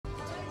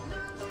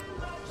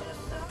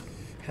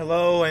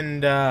Hello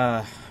and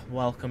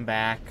welcome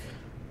back,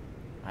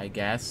 I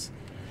guess.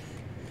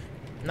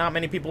 Not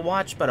many people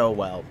watch, but oh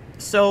well.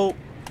 So,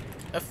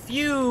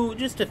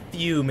 just a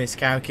few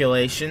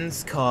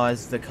miscalculations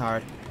caused the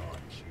car. Oh,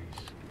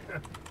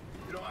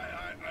 jeez.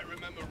 I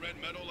remember Red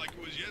Meadow like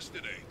it was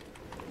yesterday.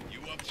 You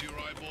up to your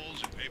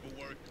eyeballs in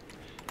paperwork.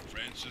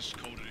 Francis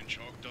coated in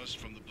chalk dust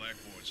from the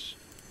blackboards.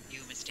 You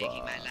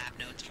mistaking my lab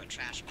notes for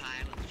trash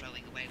pile and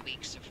throwing away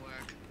weeks of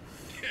work.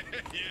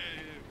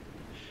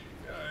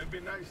 Yeah, it'd be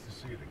nice to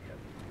see it again.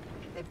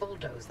 They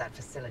bulldozed that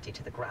facility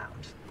to the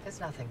ground. There's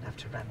nothing left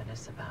to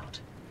reminisce about.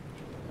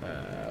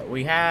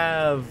 We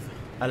have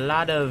a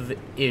lot of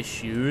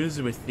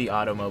issues with the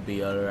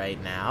automobile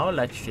right now,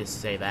 let's just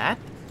say that.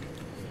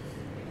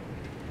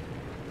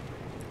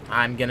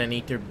 I'm gonna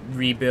need to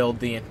rebuild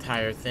the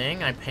entire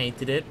thing. I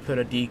painted it, put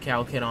a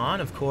decal kit on,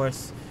 of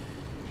course.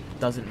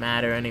 Doesn't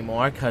matter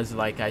anymore, because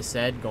like I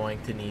said,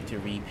 going to need to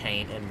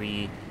repaint and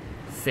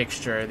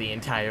refixture the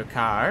entire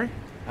car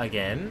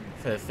again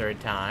for the third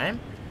time.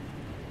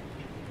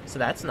 So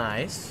that's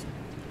nice.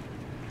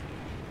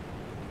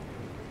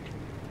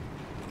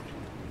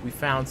 We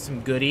found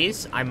some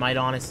goodies. I might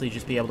honestly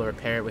just be able to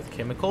repair it with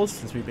chemicals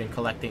since we've been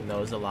collecting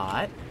those a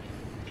lot.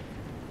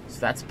 So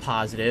that's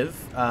positive.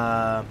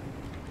 I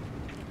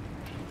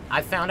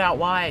found out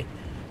why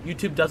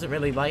YouTube doesn't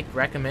really like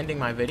recommending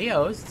my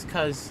videos. It's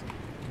because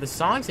the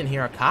songs in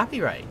here are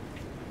copyright.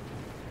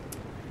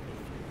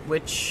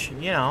 Which,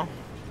 you know,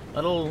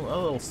 a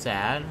little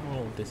sad, a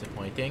little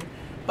disappointing.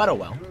 But oh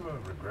well. You ever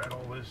regret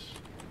all this?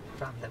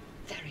 From the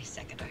Very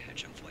second I heard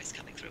your voice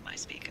coming through my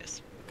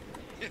speakers.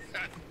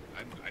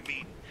 I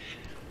mean,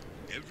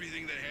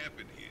 everything that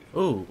happened here.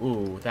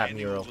 Ooh, that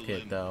Handing mural over kit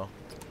Lim, though.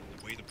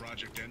 The way the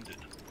project ended.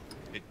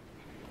 It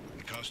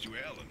cost you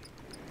Alan.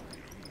 You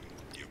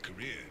know, your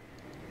career.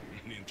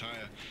 The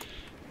entire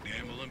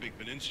damn Olympic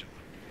Peninsula.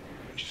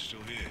 And you're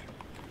still here.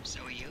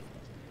 So are you.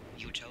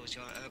 You chose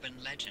your urban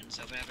legends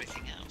over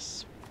everything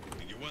else.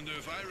 And you wonder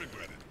if I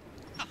regret it.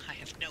 Oh, I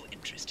have no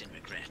interest in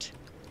regret.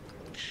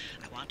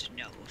 I want to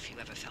know if you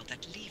ever felt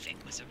that leaving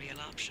was a real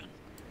option.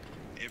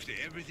 After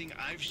everything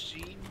I've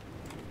seen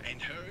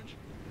and heard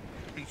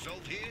and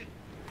felt here,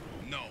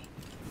 no,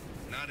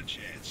 not a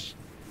chance.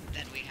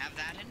 Then we have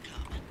that in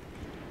common.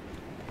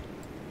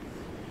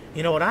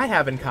 You know what I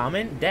have in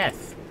common?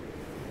 Death.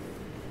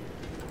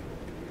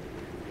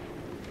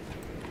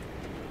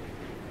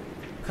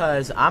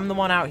 Cause I'm the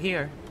one out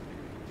here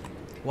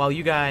while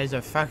you guys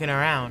are fucking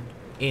around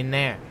in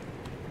there.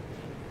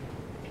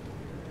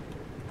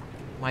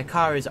 My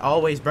car is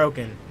always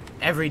broken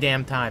every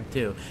damn time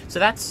too. So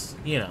that's,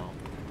 you know,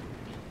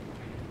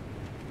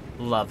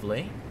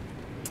 lovely.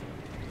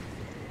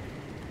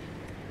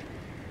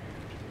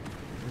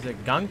 There's a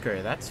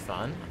gunker, that's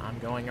fun. I'm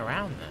going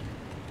around then.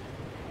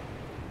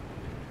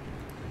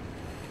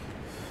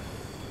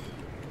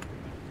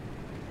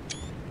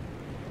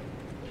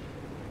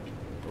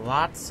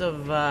 Lots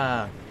of,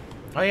 oh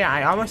yeah,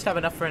 I almost have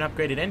enough for an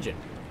upgraded engine.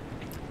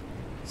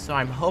 So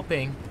I'm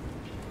hoping...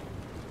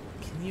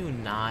 Can you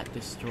not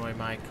destroy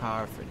my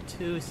car for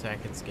 2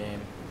 seconds,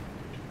 game?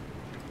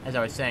 As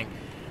I was saying,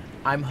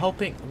 I'm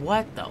hoping...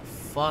 What the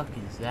fuck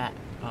is that?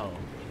 Oh,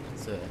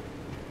 it's a...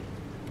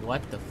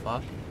 What the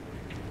fuck?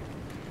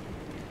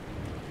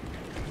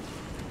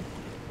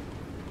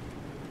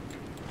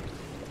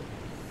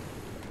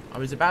 I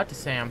was about to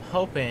say, I'm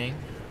hoping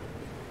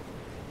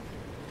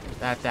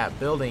that that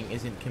building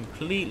isn't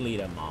completely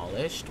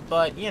demolished,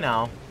 but, you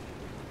know,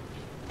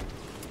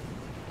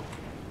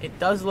 it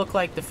does look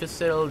like the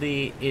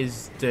facility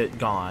is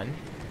gone,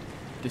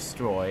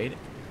 destroyed,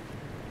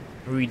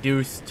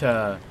 reduced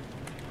to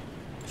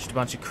just a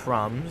bunch of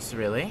crumbs,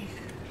 really.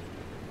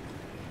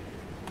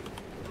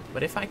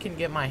 But if I can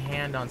get my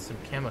hand on some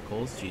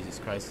chemicals, Jesus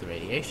Christ, the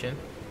radiation,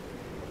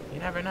 you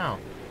never know.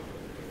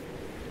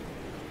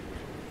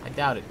 I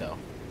doubt it, though.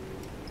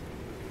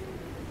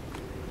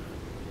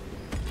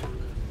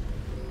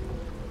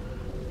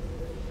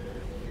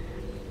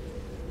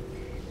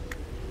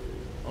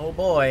 Oh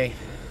boy,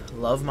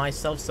 love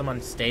myself some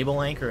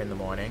unstable anchor in the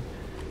morning.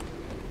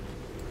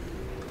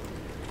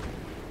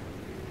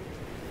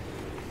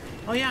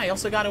 Oh yeah, I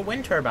also got a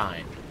wind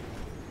turbine.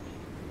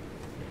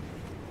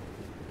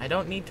 I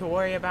don't need to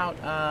worry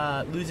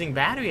about losing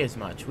battery as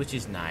much, which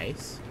is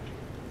nice.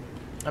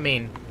 I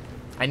mean,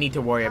 I need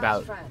to worry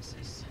about...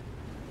 Francis?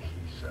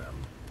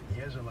 He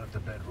hasn't left the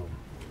bedroom.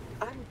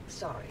 I'm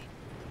sorry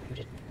you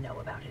didn't know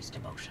about his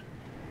demotion.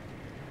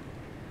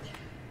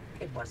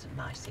 It wasn't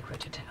my secret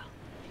to tell.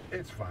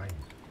 It's fine.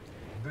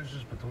 This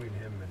is between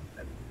him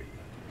and me.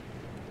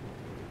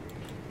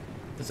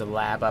 There's a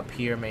lab up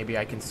here, maybe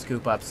I can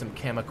scoop up some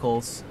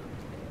chemicals.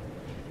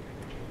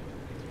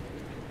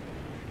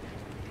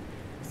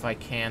 If I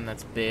can,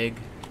 that's big.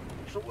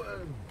 So,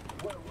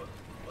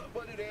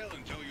 what did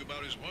Alan tell you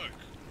about his work?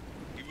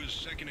 He was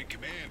second in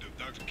command of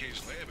Dr.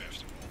 K's lab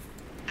after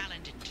all.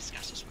 Alan didn't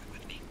discuss his work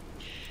with me,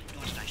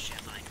 nor did I share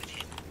mine with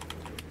him.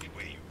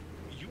 Wait,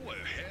 you were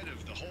head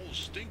of the whole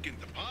stinking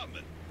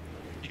department.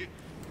 You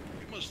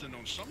must have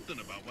known something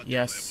about what the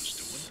lab was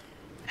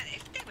doing.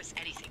 If there was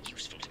anything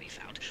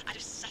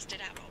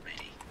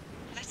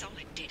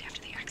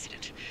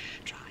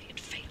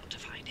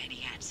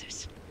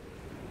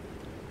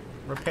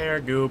Repair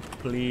goop,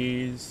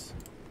 please.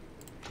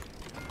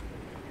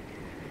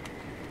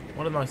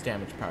 What are the most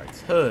damaged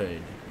parts?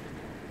 Hood.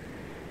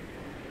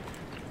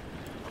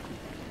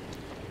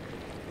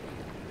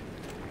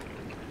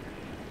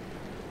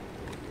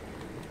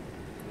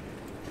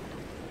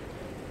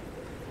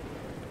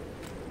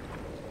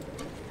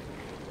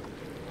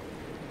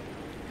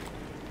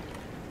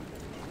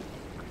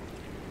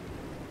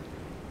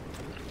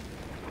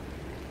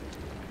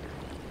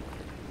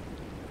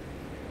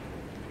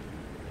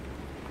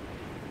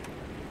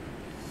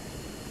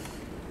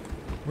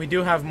 We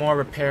do have more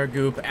repair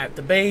goop at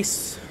the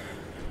base.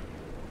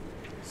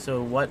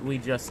 So what we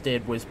just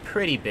did was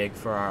pretty big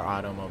for our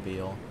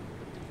automobile.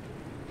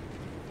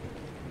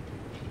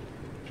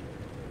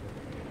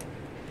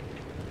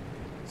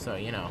 So,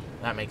 you know,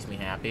 that makes me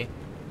happy.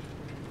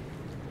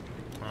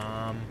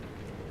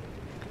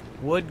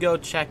 Would go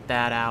check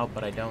that out,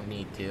 but I don't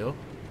need to.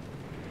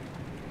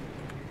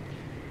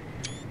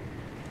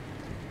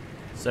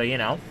 So, you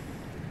know,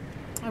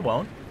 I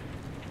won't.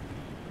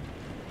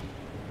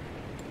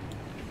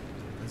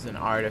 There's an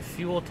Arda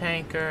fuel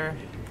tanker.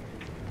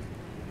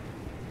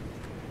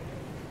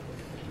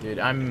 Dude,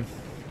 I'm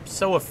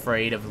so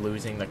afraid of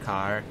losing the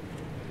car.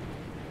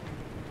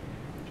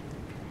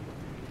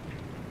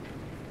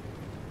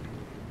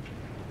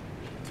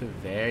 To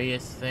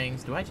various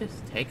things. Do I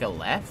just take a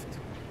left?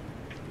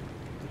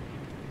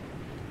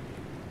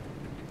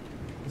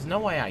 There's no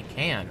way I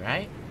can,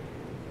 right?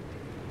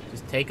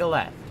 Just take a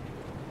left.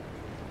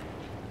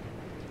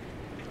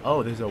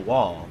 Oh, there's a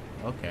wall.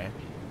 Okay.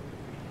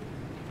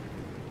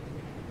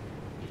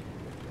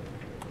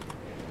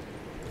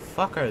 The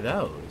fuck are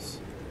those?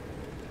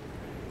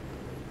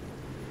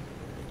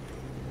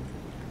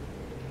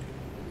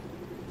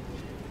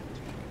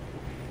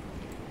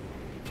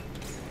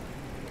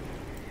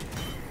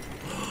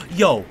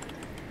 Yo!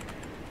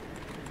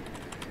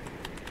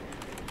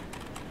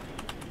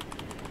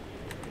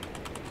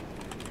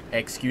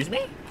 Excuse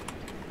me?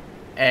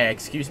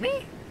 Excuse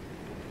me?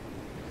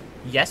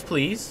 Yes,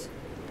 please.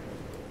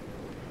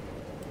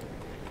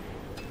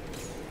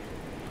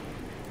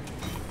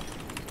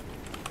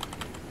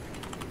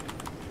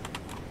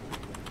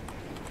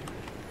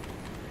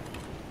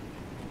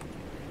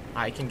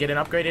 I can get an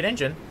upgraded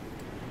engine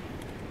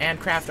and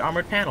craft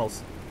armored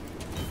panels.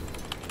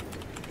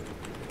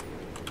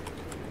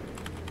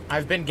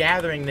 I've been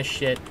gathering this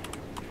shit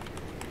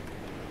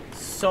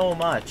so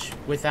much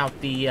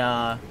without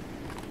the,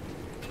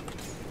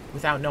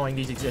 without knowing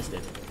these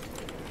existed.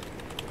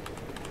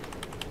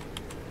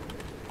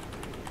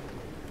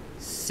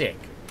 Sick.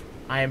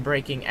 I am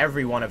breaking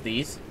every one of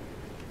these.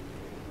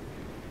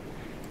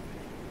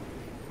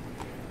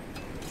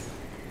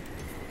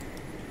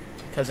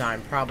 Because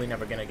I'm probably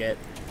never gonna get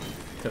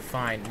to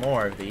find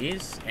more of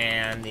these.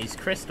 And these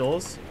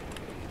crystals,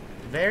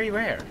 very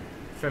rare.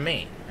 For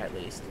me, at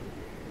least.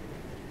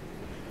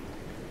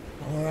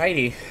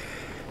 Alrighty.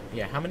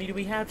 Yeah, how many do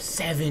we have?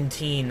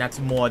 17. That's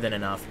more than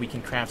enough. We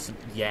can craft some...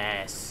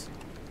 Yes.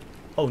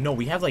 Oh, no,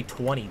 we have like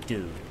 20.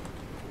 Dude.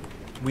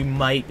 We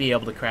might be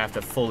able to craft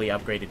a fully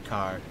upgraded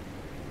car.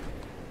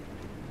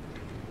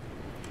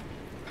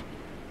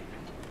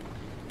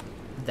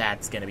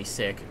 That's gonna be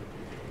sick.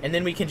 And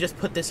then we can just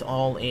put this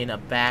all in a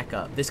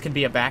backup. This can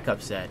be a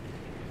backup set.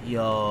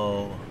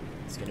 Yo.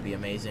 It's gonna be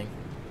amazing.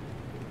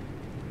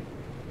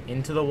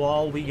 Into the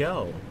wall we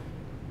go.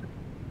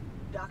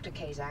 Dr.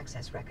 K's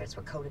access records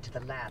were coded to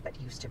the lab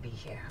that used to be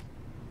here.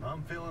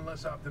 I'm feeling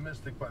less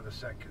optimistic by the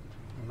second.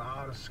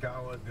 Not a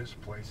scoured this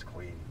place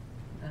clean.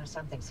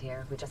 Something's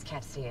here. We just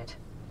can't see it.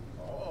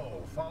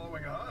 Oh,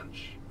 following a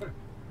hunch.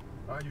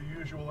 Not your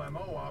usual MO,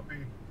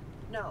 Oppie.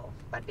 No,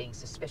 but being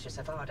suspicious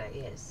of Arda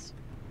is.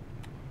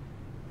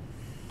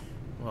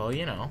 Well,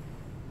 you know.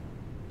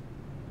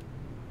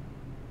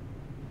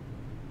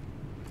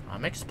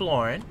 I'm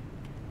exploring.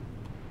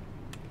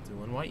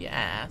 Doing what you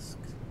ask.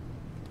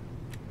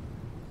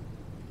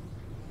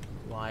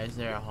 Why is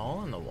there a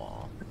hole in the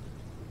wall?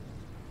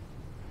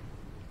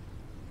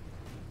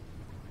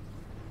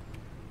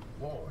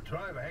 Whoa,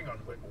 driver, hang on.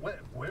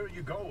 Where are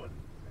you going?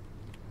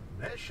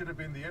 That should have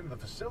been the end of the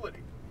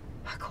facility.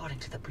 According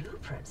to the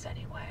blueprints,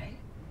 anyway.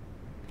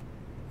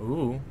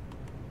 Ooh.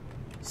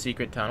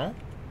 Secret tunnel?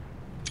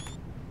 Do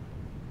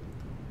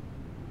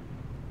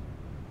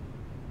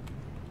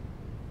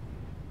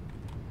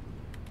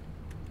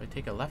I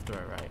take a left or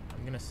a right?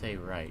 I'm gonna say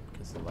right,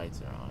 because the lights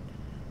are on.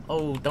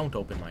 Oh, don't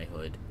open my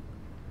hood.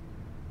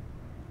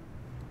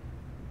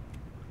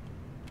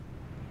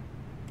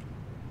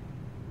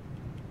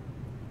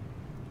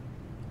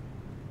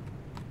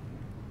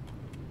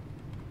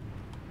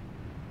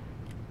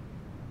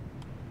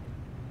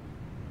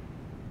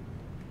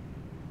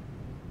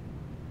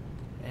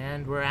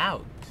 And we're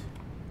out.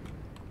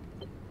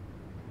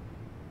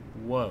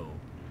 Whoa.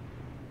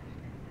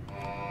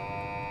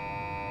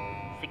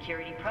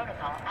 Security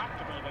protocol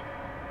activated.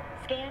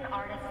 Scan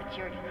Arda's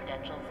security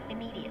credentials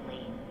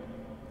immediately.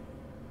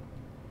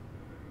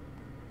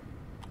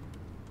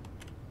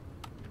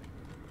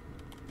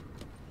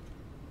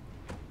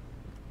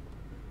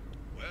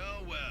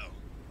 Well, well.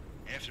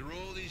 After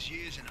all these these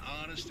years and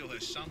Arna still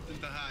has something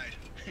to hide.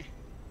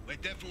 We're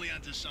definitely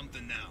onto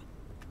something now.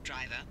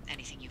 Driver,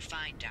 anything you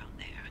find down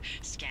there,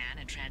 scan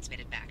and transmit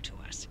it back to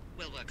us.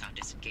 We'll work on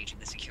disengaging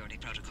the security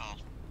protocol.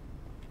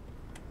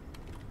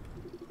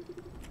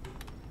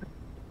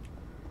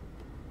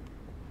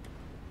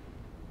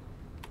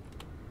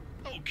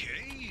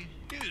 Okay,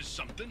 here's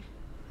something.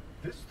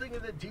 This thing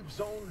in the deep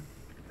zone,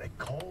 they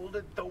called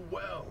it the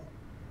Well.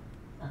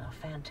 Oh,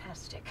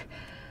 fantastic.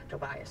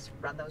 Tobias,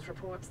 run those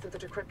reports through the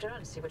decryptor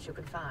and see what you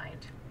can find.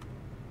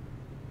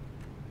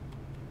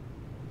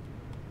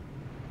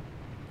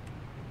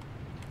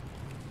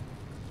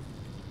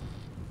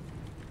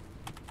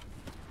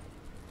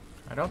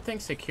 I don't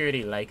think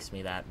security likes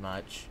me that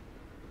much.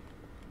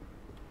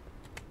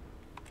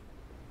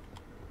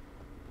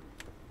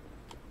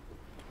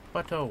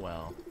 But oh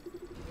well.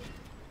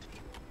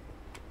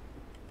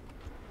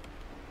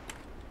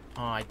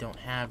 Oh, I don't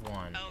have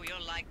one. Oh,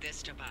 you'll like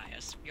this,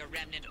 Tobias. Your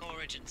remnant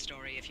origin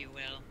story, if you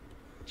will.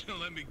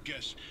 Let me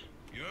guess.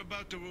 You're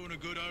about to ruin a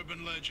good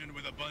urban legend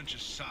with a bunch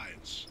of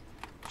science.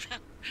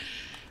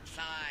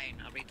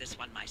 Fine, I'll read this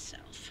one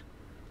myself.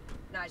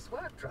 Nice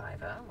work,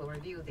 driver. We'll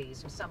review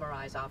these and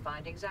summarize our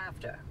findings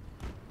after.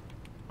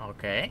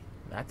 Okay,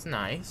 that's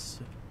nice.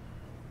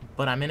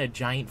 But I'm in a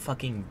giant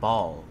fucking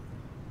ball.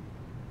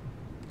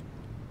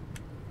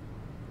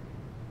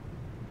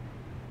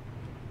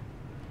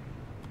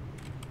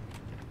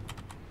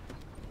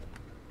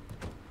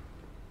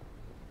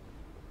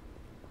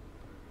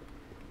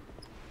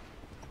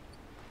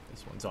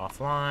 This one's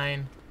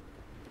offline.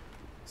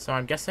 So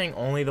I'm guessing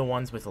only the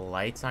ones with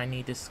lights I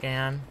need to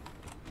scan.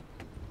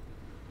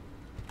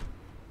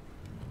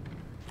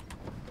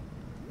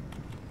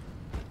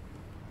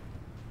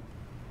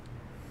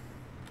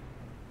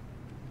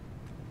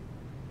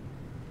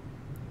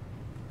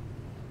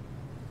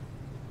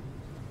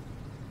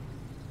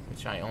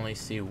 Which I only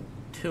see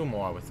 2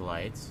 more with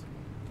lights.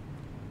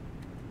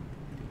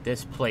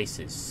 This place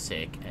is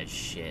sick as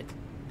shit,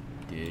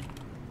 dude.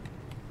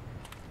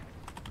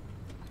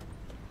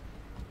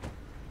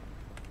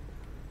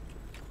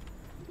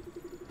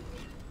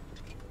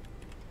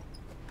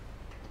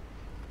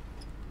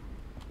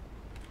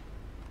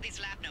 These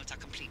lab notes are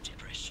complete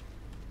gibberish.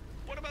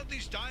 What about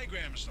these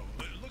diagrams,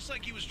 though? It looks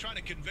like he was trying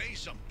to convey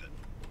something.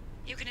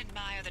 You can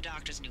admire the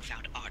doctor's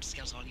newfound art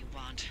skills all you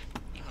want.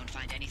 You won't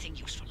find anything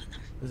useful in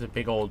them. There's a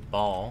big old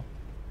ball.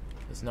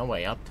 There's no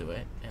way up to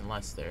it,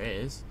 unless there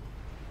is.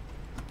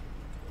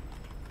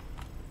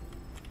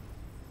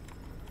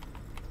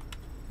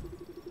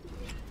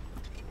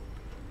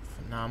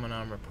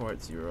 Phenomenon report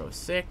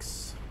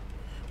 06.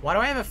 Why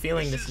do I have a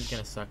feeling this is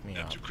gonna suck me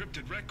a up?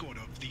 decrypted record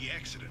of the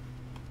accident.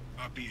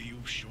 Poppy, are you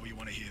sure you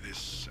want to hear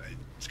this?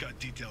 It's got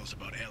details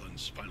about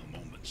Ellen's final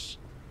moments.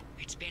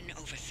 It's been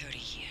over 30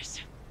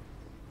 years.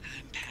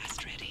 I'm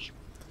past ready.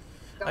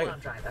 Go I- on,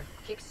 driver.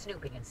 Keep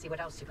snooping and see what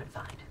else you can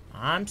find.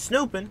 I'm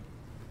snooping.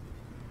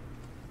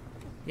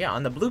 Yeah,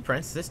 on the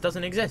blueprints, this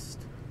doesn't exist.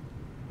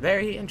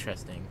 Very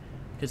interesting.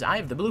 Because I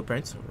have the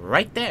blueprints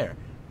right there.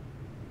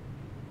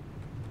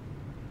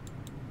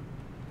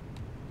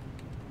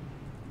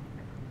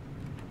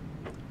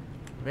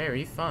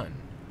 Very fun.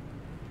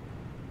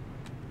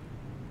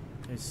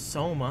 There's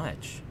so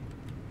much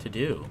to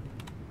do.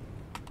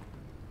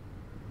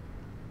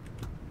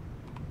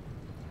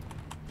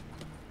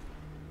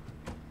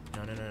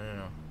 No, no, no, no,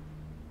 no.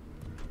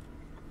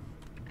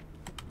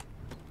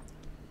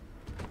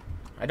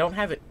 I don't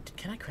have it.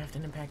 Can I craft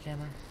an impact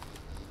hammer?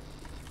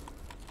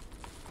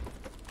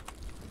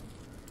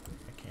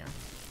 I can't.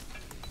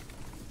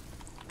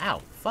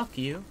 Ow, fuck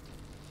you.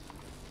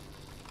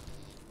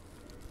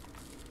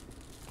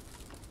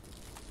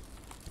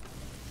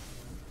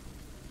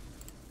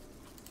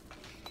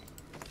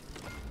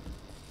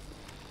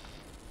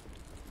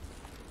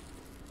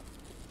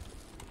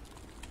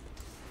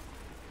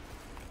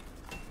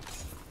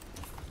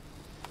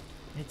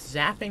 It's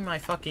zapping my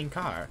fucking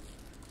car.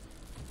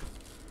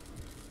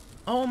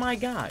 Oh my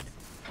god.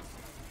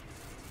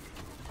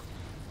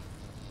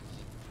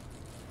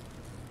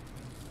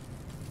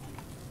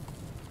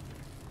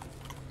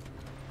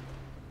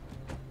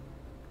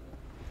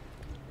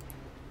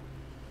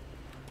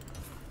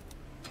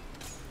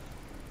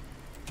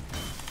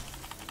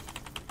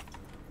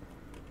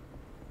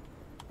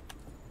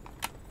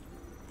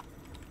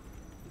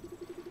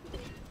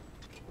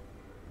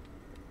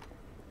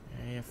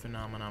 Area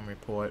phenomenon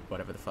report,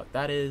 whatever the fuck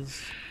that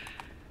is.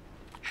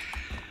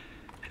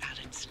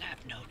 Alan's lab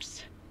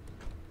notes.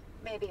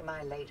 Maybe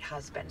my late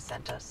husband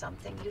sent us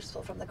something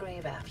useful from the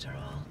grave after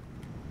all.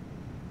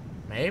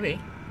 Maybe.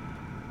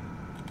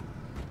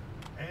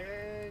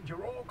 And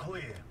you're all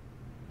clear.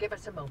 Give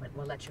us a moment.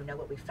 We'll let you know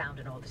what we found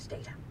in all this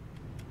data.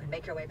 And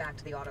make your way back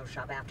to the auto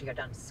shop after you're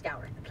done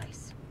scouring the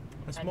place.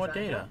 There's And more driver?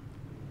 data.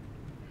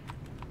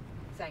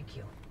 Thank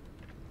you.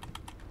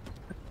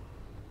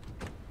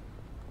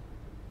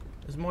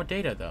 There's more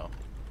data, though.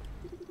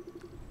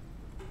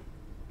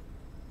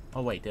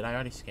 Oh, wait. Did I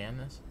already scan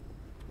this?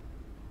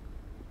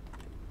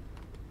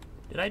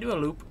 Did I do a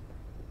loop?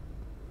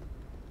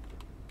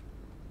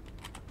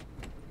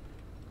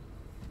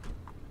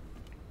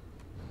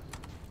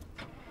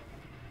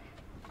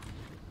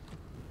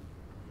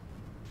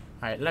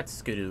 Alright,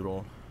 let's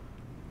skedoodle.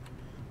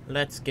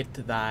 Let's get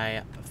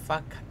the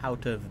fuck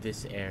out of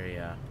this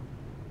area.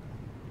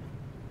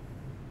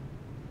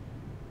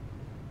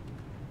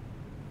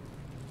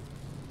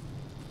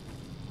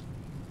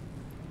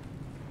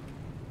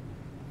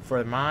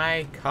 For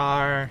my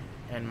car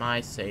and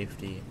my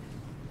safety,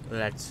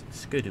 let's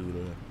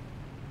skedoodle.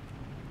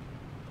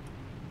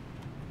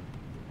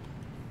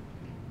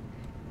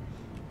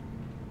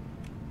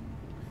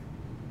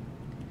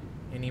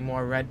 Any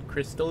more red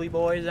crystal-y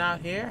boys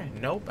out here?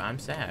 Nope, I'm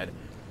sad.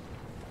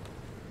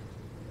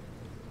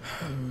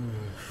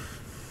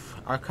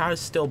 Our car is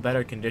still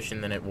better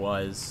condition than it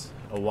was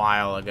a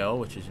while ago,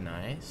 which is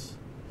nice.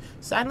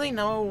 Sadly,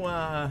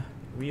 no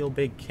real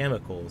big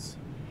chemicals.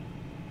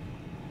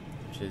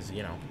 Which is,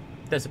 you know,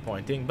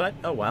 disappointing, but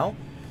oh well.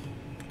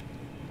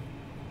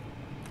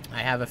 I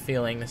have a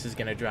feeling this is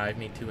going to drive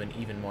me to an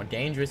even more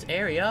dangerous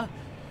area.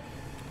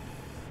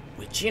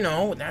 Which, you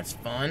know, that's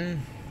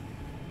fun.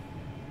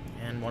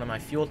 And one of my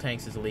fuel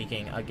tanks is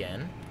leaking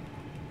again.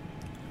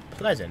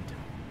 Pleasant.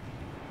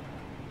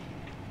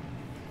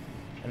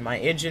 And my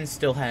engine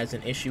still has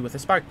an issue with a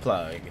spark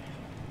plug.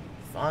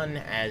 Fun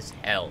as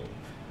hell.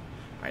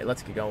 Alright,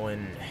 let's get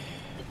going.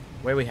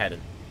 Where are we headed?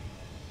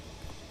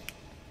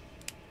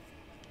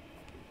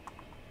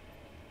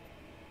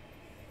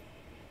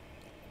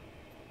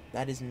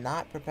 That is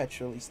not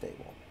perpetually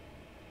stable.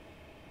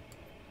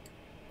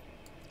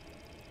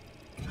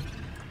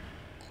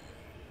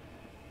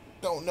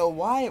 Don't know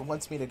why it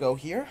wants me to go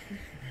here.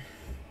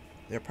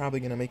 They're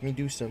probably gonna make me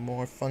do some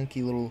more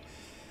funky little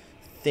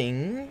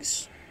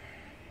things.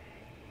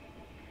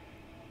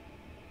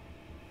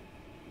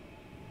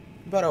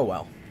 But oh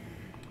well.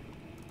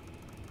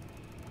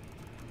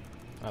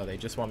 Oh, they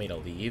just want me to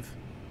leave?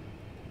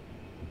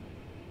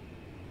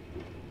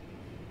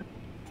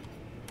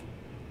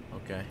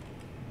 Okay.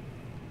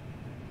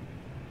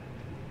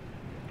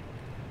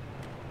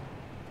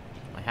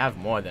 I have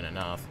more than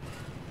enough.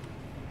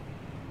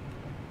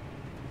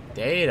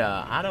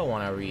 Data, I don't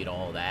want to read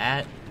all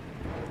that.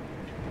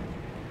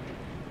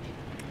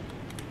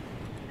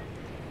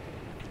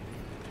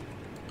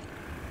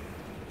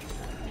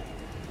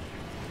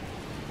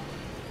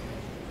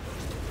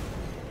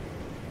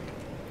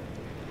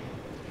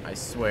 I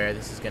swear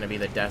this is going to be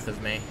the death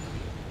of me.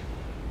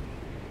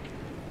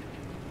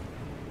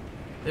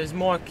 There's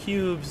more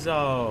cubes,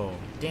 though.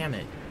 Damn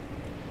it.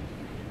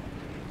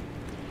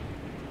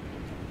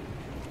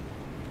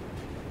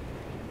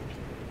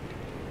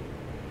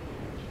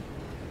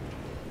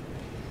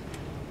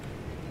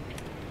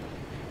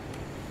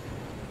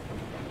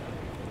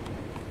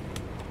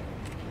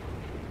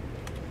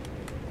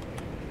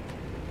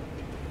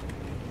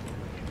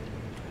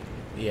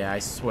 Yeah, I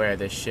swear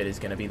this shit is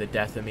gonna be the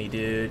death of me,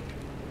 dude.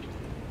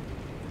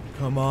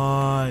 Come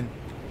on.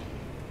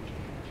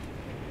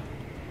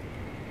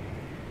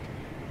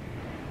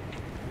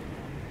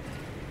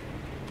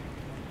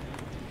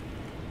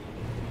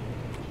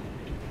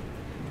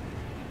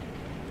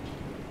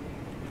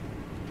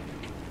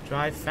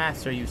 Drive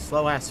faster, you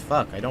slow-ass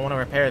fuck. I don't want to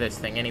repair this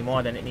thing any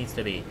more than it needs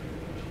to be.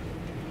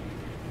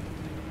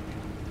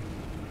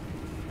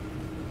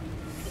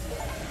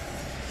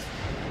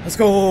 Let's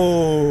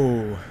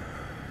go!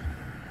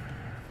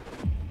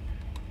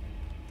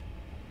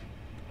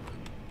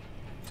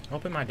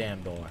 Open my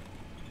damn door.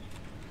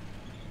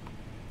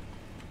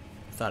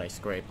 Thought I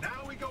scraped. Now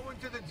we go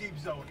into the deep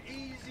zone.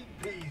 Easy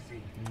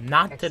peasy.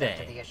 Not Except today.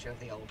 for the issue of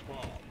the old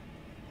wall.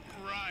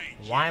 Right.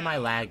 Why am I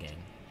lagging?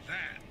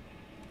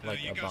 That.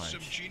 Like You a got some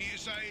bunch.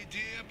 genius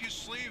idea up your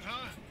sleeve,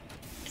 huh?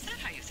 Is that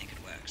how you think it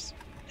works?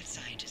 That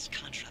scientists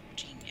conjure up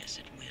genius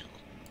at will?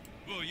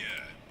 Well, yeah.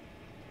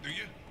 Do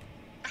you?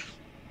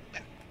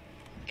 Well,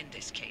 in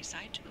this case,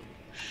 I do.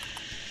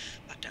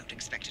 But don't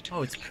expect it to Oh,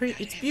 work it's like pretty.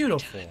 that It's every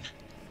beautiful. time.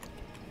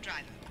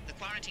 Driver, the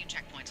quarantine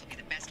checkpoints will be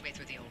the best way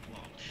through the old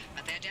wall,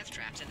 but they're death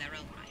traps in their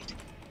own right.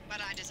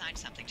 But I designed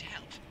something to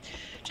help.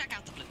 Check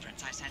out the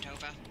blueprints I sent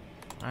over.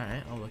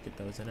 Alright, I'll look at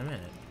those in a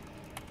minute.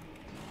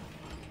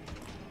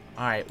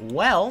 Alright,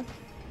 well,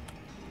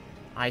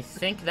 I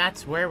think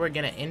that's where we're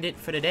gonna end it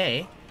for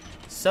today.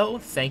 So,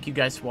 thank you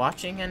guys for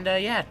watching, and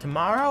yeah,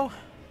 tomorrow,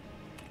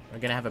 we're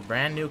gonna have a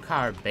brand new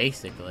car,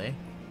 basically.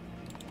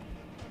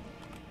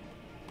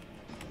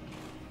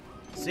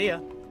 See ya.